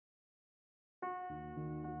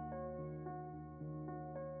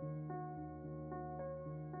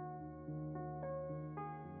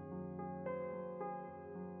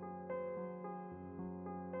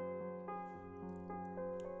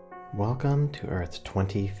Welcome to Earth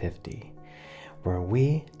 2050, where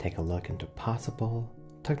we take a look into possible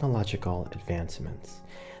technological advancements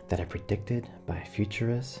that are predicted by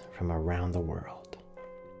futurists from around the world.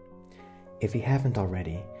 If you haven't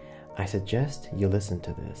already, I suggest you listen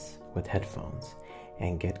to this with headphones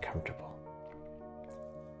and get comfortable.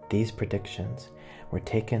 These predictions were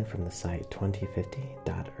taken from the site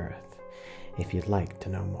 2050.earth if you'd like to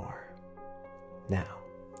know more. Now,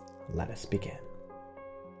 let us begin.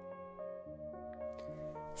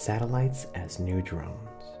 Satellites as new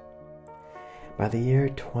drones. By the year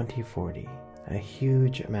 2040, a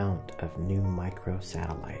huge amount of new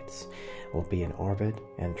microsatellites will be in orbit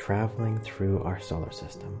and traveling through our solar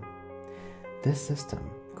system. This system,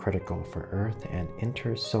 critical for Earth and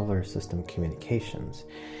inter-solar system communications,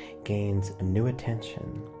 gains new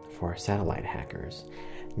attention for satellite hackers,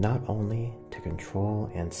 not only to control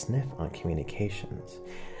and sniff on communications,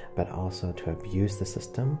 but also to abuse the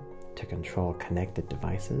system to control connected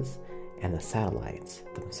devices and the satellites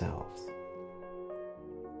themselves.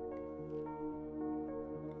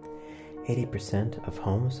 80% of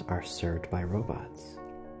homes are served by robots.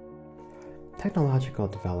 Technological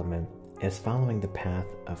development is following the path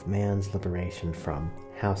of man's liberation from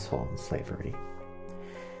household slavery.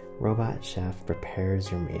 Robot Chef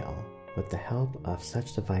prepares your meal with the help of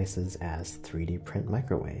such devices as 3D print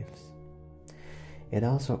microwaves. It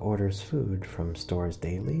also orders food from stores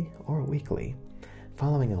daily or weekly,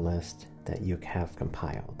 following a list that you have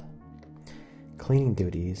compiled. Cleaning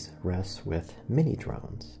duties rest with mini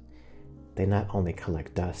drones. They not only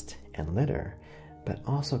collect dust and litter, but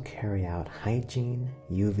also carry out hygiene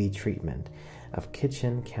UV treatment of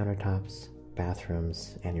kitchen countertops,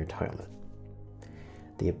 bathrooms, and your toilet.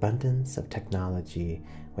 The abundance of technology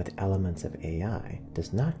with elements of AI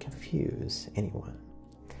does not confuse anyone.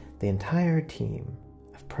 The entire team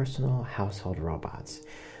of personal household robots,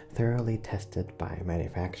 thoroughly tested by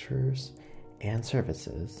manufacturers and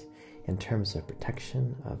services in terms of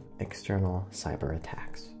protection of external cyber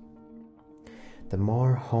attacks. The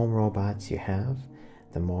more home robots you have,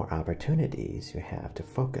 the more opportunities you have to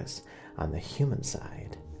focus on the human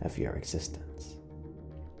side of your existence.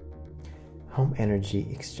 Home energy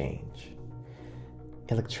exchange.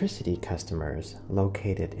 Electricity customers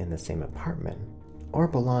located in the same apartment or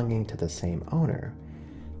belonging to the same owner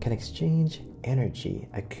can exchange energy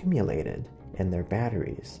accumulated in their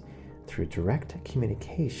batteries through direct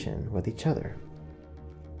communication with each other.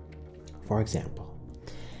 For example,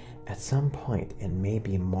 at some point it may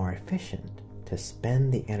be more efficient to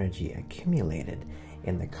spend the energy accumulated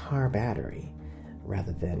in the car battery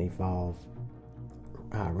rather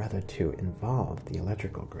to involve the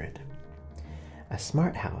electrical grid. A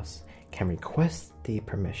smart house can request the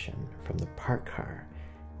permission from the parked car,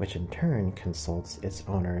 which in turn consults its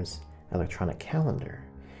owner's electronic calendar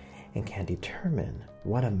and can determine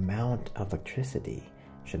what amount of electricity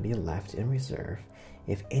should be left in reserve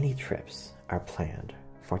if any trips are planned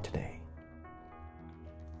for today.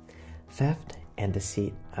 Theft and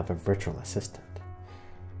deceit of a virtual assistant.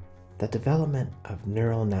 The development of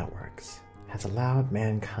neural networks has allowed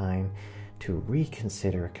mankind to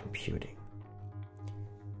reconsider computing.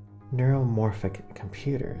 Neuromorphic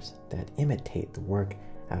computers that imitate the work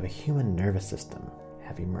of a human nervous system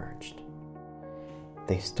have emerged.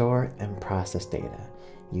 They store and process data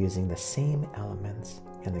using the same elements,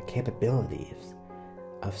 and the capabilities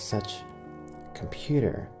of such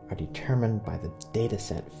computer are determined by the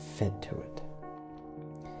dataset fed to it.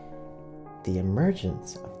 The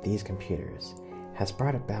emergence of these computers has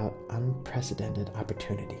brought about unprecedented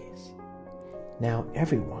opportunities. Now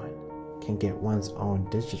everyone can get one's own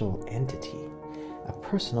digital entity, a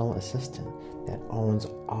personal assistant that owns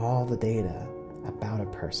all the data about a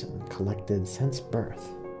person collected since birth.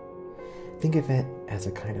 Think of it as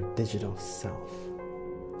a kind of digital self.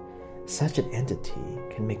 Such an entity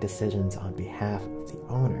can make decisions on behalf of the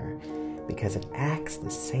owner because it acts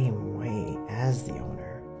the same way as the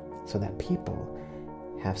owner, so that people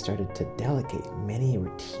have started to delegate many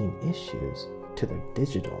routine issues to their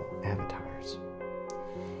digital avatars.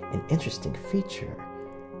 An interesting feature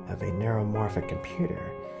of a neuromorphic computer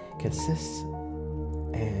consists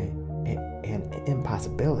an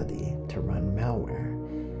impossibility to run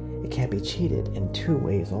malware. It can be cheated in two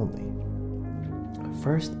ways only.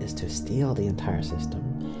 First is to steal the entire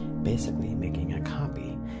system, basically making a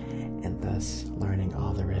copy, and thus learning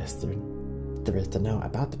all there is to know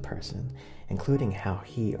about the person, including how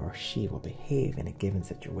he or she will behave in a given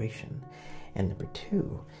situation. And number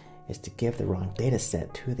two is to give the wrong data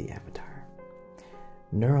set to the avatar.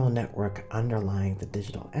 Neural network underlying the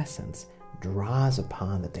digital essence draws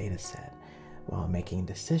upon the data set, while making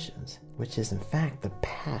decisions, which is in fact the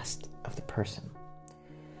past of the person.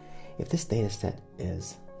 If this data set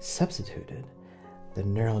is substituted, the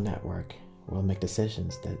neural network will make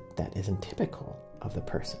decisions that isn't typical of the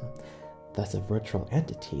person. Thus, a virtual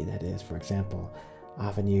entity that is, for example,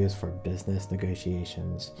 often used for business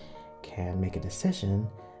negotiations can make a decision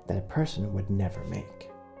that a person would never make.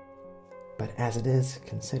 But as it is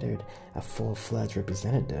considered a full-fledged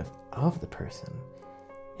representative of the person,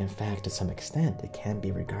 in fact, to some extent, it can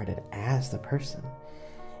be regarded as the person.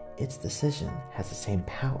 Its decision has the same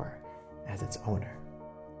power as its owner.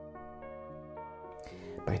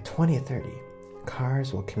 By 2030,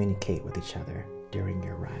 cars will communicate with each other during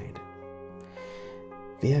your ride.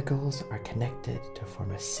 Vehicles are connected to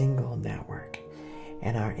form a single network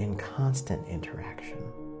and are in constant interaction.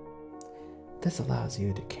 This allows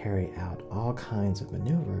you to carry out all kinds of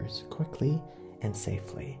maneuvers quickly and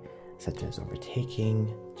safely, such as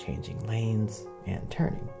overtaking, changing lanes, and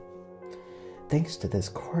turning. Thanks to this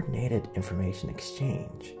coordinated information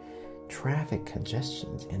exchange, traffic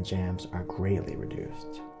congestions and jams are greatly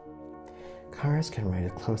reduced. Cars can ride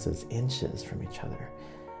as close as inches from each other,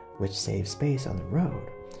 which saves space on the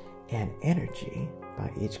road and energy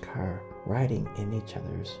by each car riding in each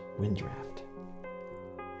other's wind draft.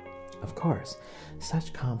 Of course,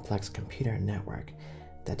 such complex computer network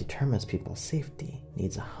that determines people's safety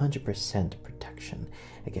needs 100% protection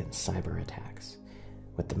against cyber attacks,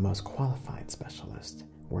 with the most qualified specialists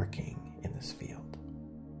working in this field.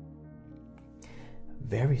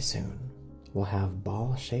 Very soon, we'll have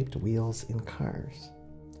ball-shaped wheels in cars.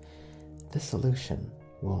 This solution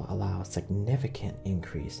will allow a significant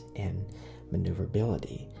increase in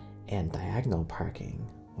maneuverability, and diagonal parking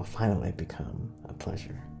will finally become a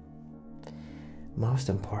pleasure. Most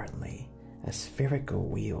importantly, a spherical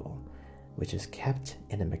wheel, which is kept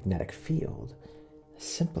in a magnetic field,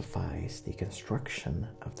 simplifies the construction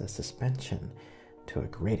of the suspension to a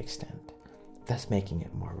great extent, thus making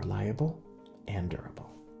it more reliable and durable.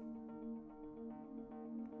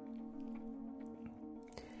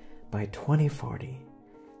 By 2040,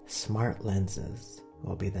 smart lenses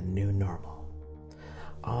will be the new normal.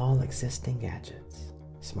 All existing gadgets,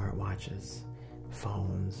 smartwatches,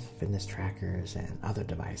 phones, fitness trackers, and other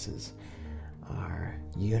devices are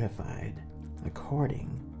unified according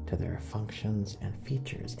to their functions and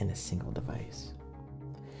features in a single device.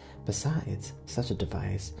 Besides, such a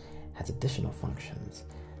device has additional functions,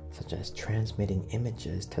 such as transmitting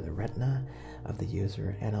images to the retina of the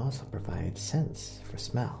user and also provides sense for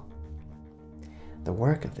smell. The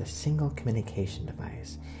work of this single communication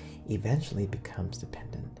device eventually becomes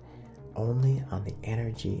dependent only on the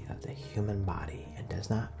energy of the human body and does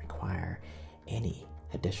not require any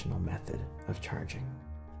additional method of charging.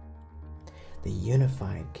 The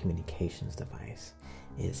unified communications device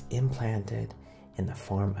is implanted in the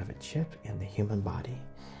form of a chip in the human body,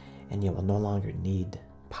 and you will no longer need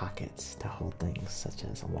pockets to hold things such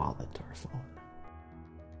as a wallet or a phone.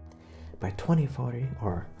 By 2040,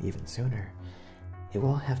 or even sooner, it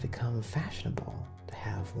will have become fashionable to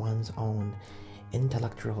have one's own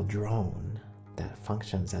intellectual drone that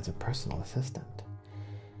functions as a personal assistant.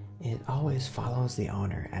 It always follows the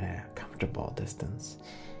owner at a comfortable distance,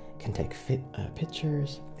 can take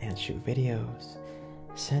pictures and shoot videos,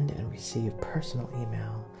 send and receive personal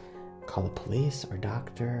email, call the police or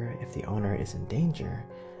doctor if the owner is in danger,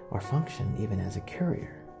 or function even as a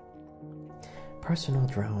courier. Personal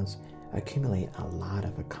drones accumulate a lot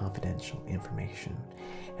of confidential information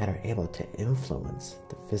and are able to influence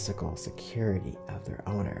the physical security of their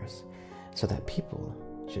owners, so that people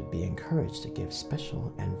should be encouraged to give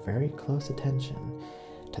special and very close attention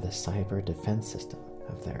to the cyber defense system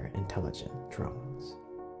of their intelligent drones.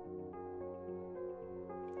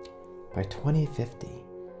 By 2050,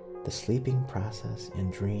 the sleeping process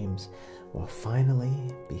in dreams will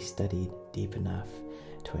finally be studied deep enough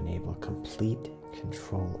to enable complete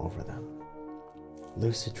control over them.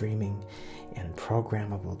 Lucid dreaming and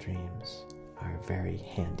programmable dreams are a very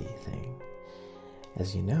handy thing.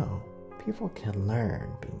 As you know, people can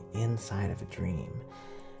learn being inside of a dream,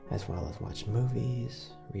 as well as watch movies,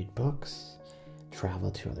 read books,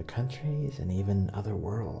 travel to other countries, and even other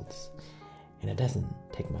worlds, and it doesn't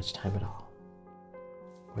take much time at all.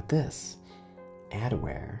 With this,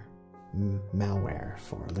 adware, malware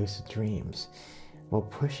for lucid dreams, will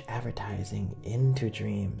push advertising into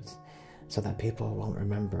dreams so that people won't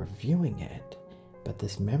remember viewing it, but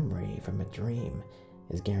this memory from a dream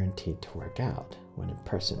is guaranteed to work out when a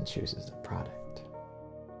person chooses the product.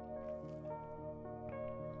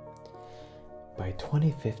 By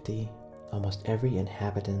 2050, almost every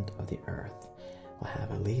inhabitant of the Earth will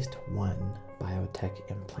have at least one biotech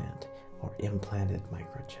implant or implanted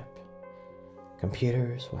microchip.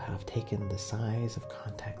 Computers will have taken the size of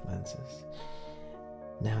contact lenses.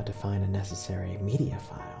 Now, to find a necessary media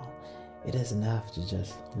file, it is enough to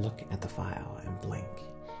just look at the file and blink,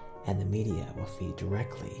 and the media will feed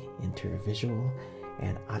directly into your visual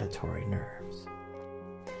and auditory nerves.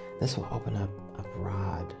 This will open up a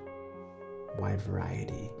wide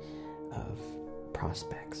variety of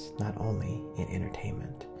prospects, not only in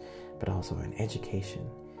entertainment, but also in education,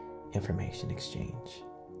 information exchange,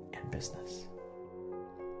 and business.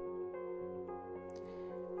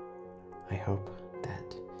 I hope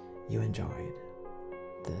that you enjoyed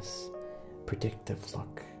this predictive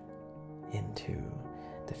look into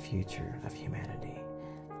the future of humanity.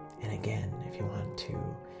 And again, if you want to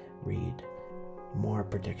read more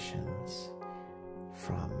predictions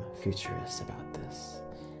from Futurists about this,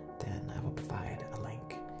 then I will provide a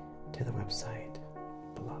link to the website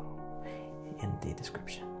below in the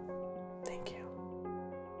description.